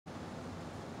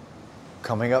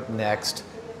Coming up next,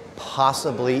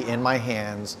 possibly in my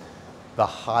hands, the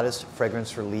hottest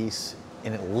fragrance release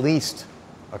in at least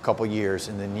a couple years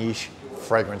in the niche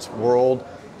fragrance world.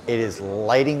 It is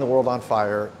lighting the world on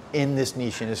fire in this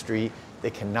niche industry. They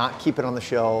cannot keep it on the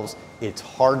shelves. It's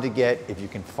hard to get. If you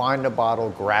can find a bottle,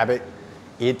 grab it.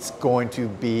 It's going to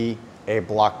be a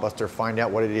blockbuster. Find out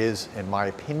what it is and my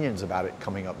opinions about it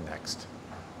coming up next.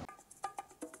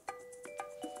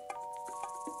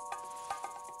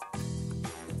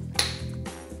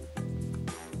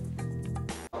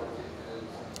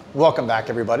 Welcome back,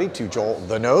 everybody, to Joel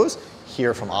the Nose,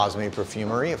 here from Osme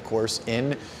Perfumery, of course,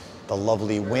 in the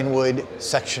lovely Wynwood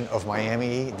section of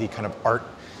Miami, the kind of art,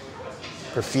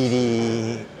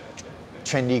 graffiti,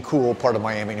 trendy, cool part of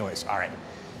Miami. Anyways, all right.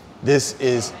 This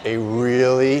is a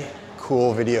really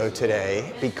cool video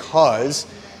today because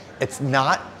it's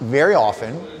not very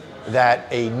often that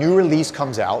a new release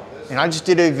comes out. And I just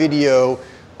did a video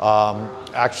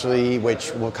actually,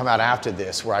 which will come out after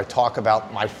this, where I talk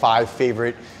about my 5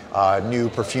 favorite new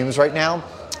perfumes right now.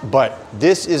 But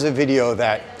this is a video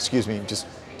that, excuse me, just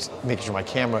making sure my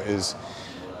camera is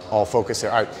all focused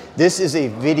there. All right, this is a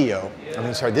video,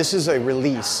 this is a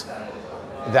release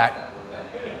that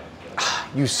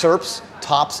usurps,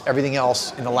 tops everything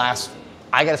else in the last,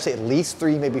 I gotta say, at least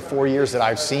 3, maybe 4 years that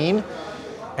I've seen.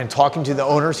 And talking to the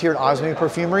owners here at Osme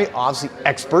Perfumery, obviously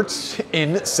experts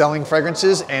in selling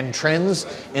fragrances and trends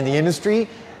in the industry.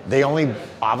 They only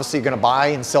obviously gonna buy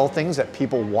and sell things that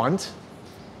people want.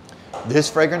 This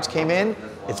fragrance came in,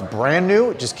 it's brand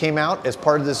new. It just came out as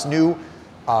part of this new,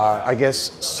 I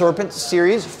guess, Serpent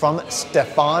series from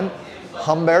Stefan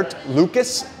Humbert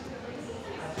Lucas.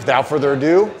 Without further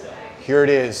ado, here it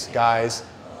is, guys.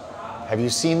 Have you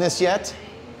seen this yet?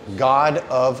 God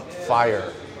of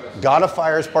Fire. God of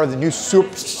Fire is part of the new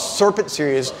Serpent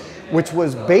series, which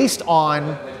was based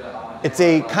on, it's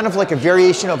a kind of like a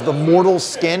variation of the Mortal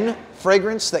Skin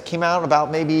fragrance that came out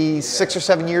about maybe 6 or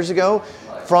 7 years ago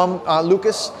from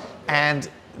Lucas. And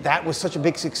that was such a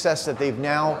big success that they've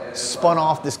now spun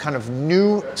off this kind of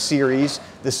new series,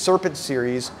 this Serpent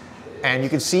series. And you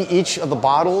can see each of the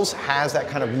bottles has that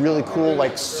kind of really cool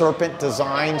like serpent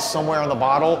design somewhere on the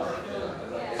bottle.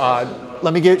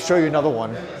 Let me show you another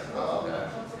one.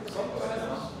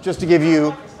 Just to give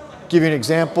you an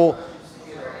example,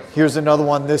 here's another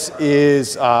one. This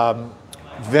is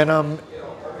Venom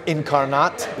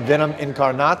Incarnate. Venom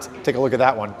Incarnate. Take a look at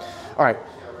that one. All right.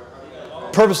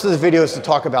 Purpose of this video is to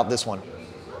talk about this one.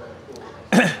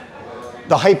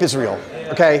 The hype is real.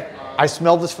 Okay. I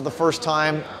smelled this for the first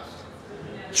time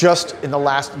just in the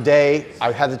last day.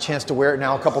 I've had the chance to wear it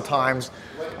now a couple times.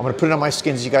 I'm going to put it on my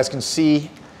skin so you guys can see.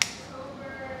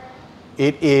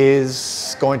 It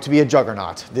is going to be a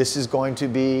juggernaut. This is going to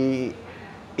be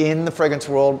in the fragrance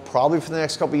world probably for the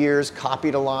next couple years,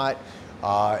 copied a lot.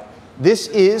 This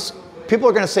is, people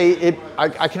are going to say,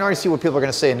 I can already see what people are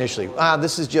going to say initially.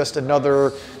 This is just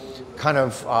another kind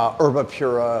of Herba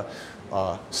Pura,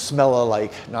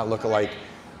 smell-alike, not look-alike.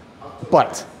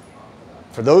 But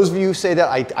for those of you who say that,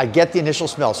 I get the initial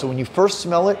smell. So when you first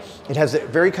smell it, it has a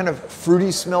very kind of fruity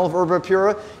smell of Herba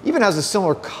Pura. Even has a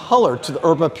similar color to the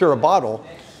Herba Pura bottle.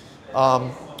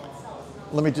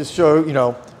 Let me just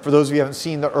show, for those of you who haven't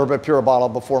seen the Herba Pura bottle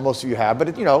before, most of you have,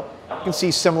 but you can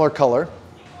see similar color.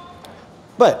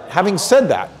 But having said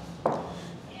that,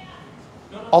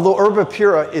 although Herba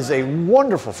Pura is a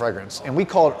wonderful fragrance, and we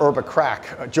call it Herba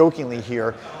Crack, jokingly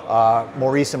here,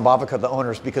 Maurice and Bavica, the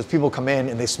owners, because people come in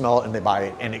and they smell it and they buy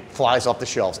it, and it flies off the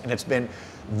shelves. And it's been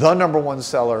the #1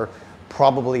 seller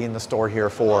probably in the store here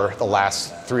for the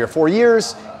last 3 or 4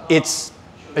 years. It's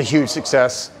a huge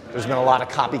success. There's been a lot of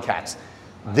copycats.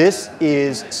 This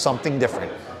is something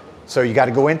different. So you got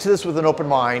to go into this with an open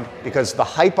mind, because the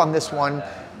hype on this one,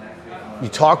 you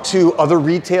talk to other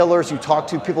retailers, you talk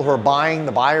to people who are buying,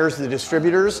 the buyers, the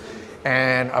distributors,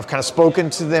 and I've kind of spoken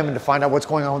to them and to find out what's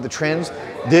going on with the trends.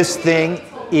 This thing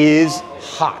is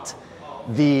hot.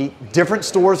 The different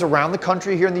stores around the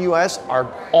country here in the US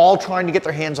are all trying to get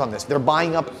their hands on this. They're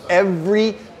buying up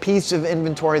every piece of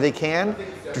inventory they can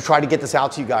to try to get this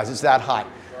out to you guys. It's that hot.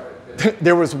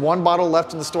 There was 1 bottle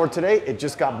left in the store today. It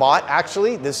just got bought,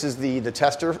 actually. This is the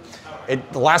tester.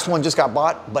 The last one just got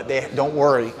bought, but don't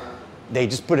worry. They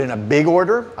just put in a big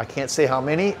order. I can't say how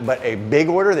many, but a big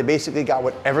order. They basically got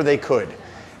whatever they could.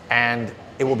 And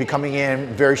it will be coming in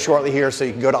very shortly here, so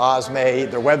you can go to Osme,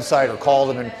 their website, or call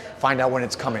them and find out when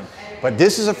it's coming. But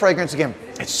this is a fragrance, again,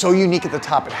 it's so unique at the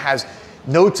top. It has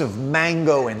notes of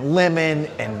mango and lemon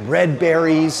and red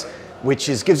berries, which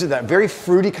gives it that very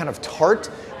fruity kind of tart,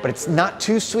 but it's not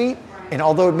too sweet. And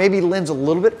although it maybe lends a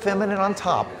little bit feminine on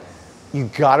top, you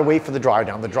gotta wait for the dry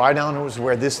down. The dry down is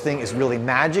where this thing is really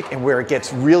magic and where it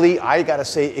gets really, I gotta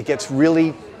say, it gets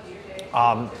really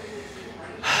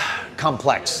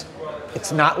complex.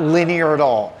 It's not linear at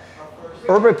all.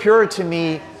 Herba Pura to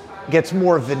me gets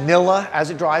more vanilla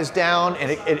as it dries down,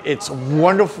 and it's a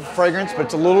wonderful fragrance, but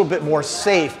it's a little bit more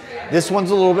safe. This one's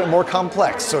a little bit more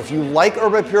complex. So if you like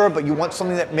Herba Pura, but you want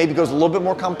something that maybe goes a little bit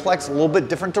more complex, a little bit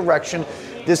different direction,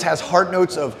 this has heart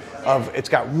notes of it's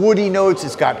got woody notes,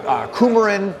 it's got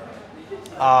coumarin,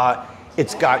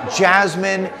 it's got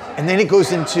jasmine, and then it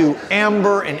goes into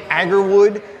amber and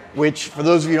agarwood, which for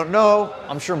those of you who don't know,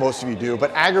 I'm sure most of you do,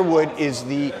 but agarwood is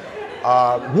the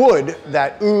wood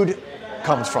that oud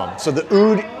comes from. So the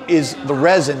oud is the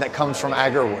resin that comes from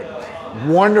agarwood.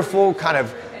 Wonderful, kind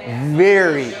of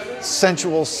very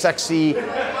sensual, sexy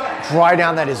dry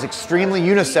down that is extremely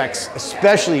unisex,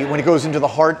 especially when it goes into the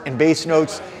heart and base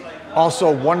notes.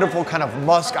 Also wonderful kind of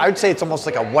musk. I would say it's almost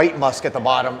like a white musk at the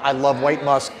bottom. I love white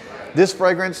musk. This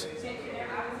fragrance,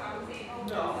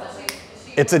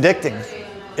 it's addicting.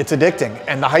 It's addicting,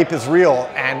 and the hype is real,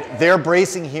 and they're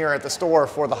bracing here at the store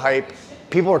for the hype.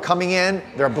 People are coming in,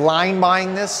 they're blind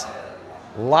buying this.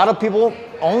 A lot of people,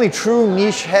 only true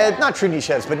niche heads, not true niche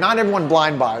heads, but not everyone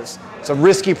blind buys. It's a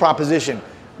risky proposition.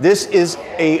 This is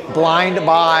a blind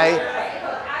buy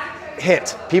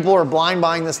hit. People are blind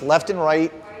buying this left and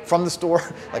right from the store.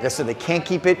 Like I said, they can't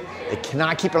keep it. They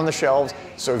cannot keep it on the shelves.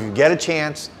 So if you get a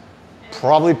chance,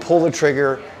 probably pull the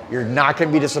trigger. You're not going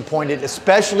to be disappointed,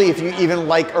 especially if you even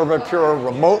like Herba Pura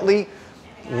remotely,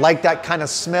 like that kind of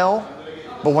smell,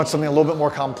 but want something a little bit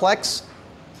more complex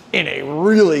in a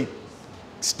really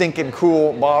stinking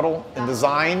cool bottle and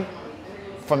design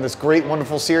from this great,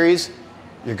 wonderful series.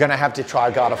 You're going to have to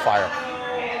try God of Fire.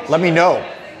 Let me know.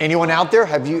 Anyone out there?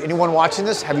 Anyone watching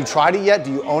this? Have you tried it yet?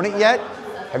 Do you own it yet?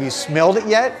 Have you smelled it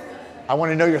yet? I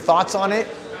want to know your thoughts on it.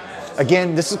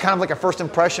 Again, this is kind of like a first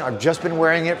impression. I've just been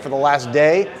wearing it for the last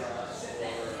day.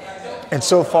 And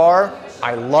so far,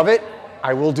 I love it.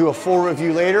 I will do a full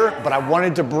review later, but I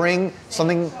wanted to bring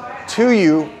something to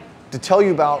you to tell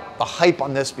you about the hype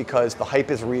on this, because the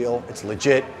hype is real, it's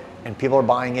legit, and people are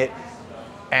buying it.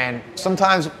 And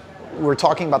sometimes, we were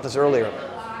talking about this earlier,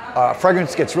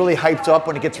 fragrance gets really hyped up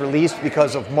when it gets released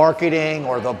because of marketing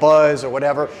or the buzz or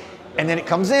whatever. And then it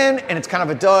comes in and it's kind of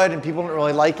a dud and people don't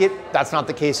really like it. That's not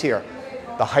the case here.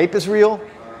 The hype is real.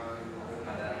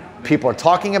 People are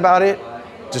talking about it.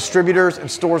 Distributors and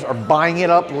stores are buying it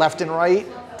up left and right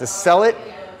to sell it.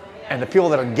 And the people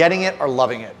that are getting it are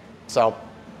loving it. So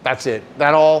that's it.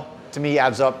 That all, to me,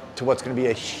 adds up to what's going to be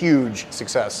a huge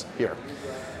success here.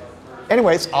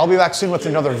 Anyways, I'll be back soon with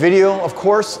another video, of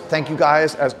course. Thank you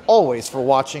guys, as always, for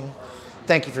watching.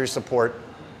 Thank you for your support.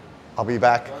 I'll be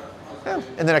back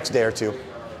in the next day or two.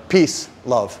 Peace,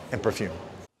 love, and perfume.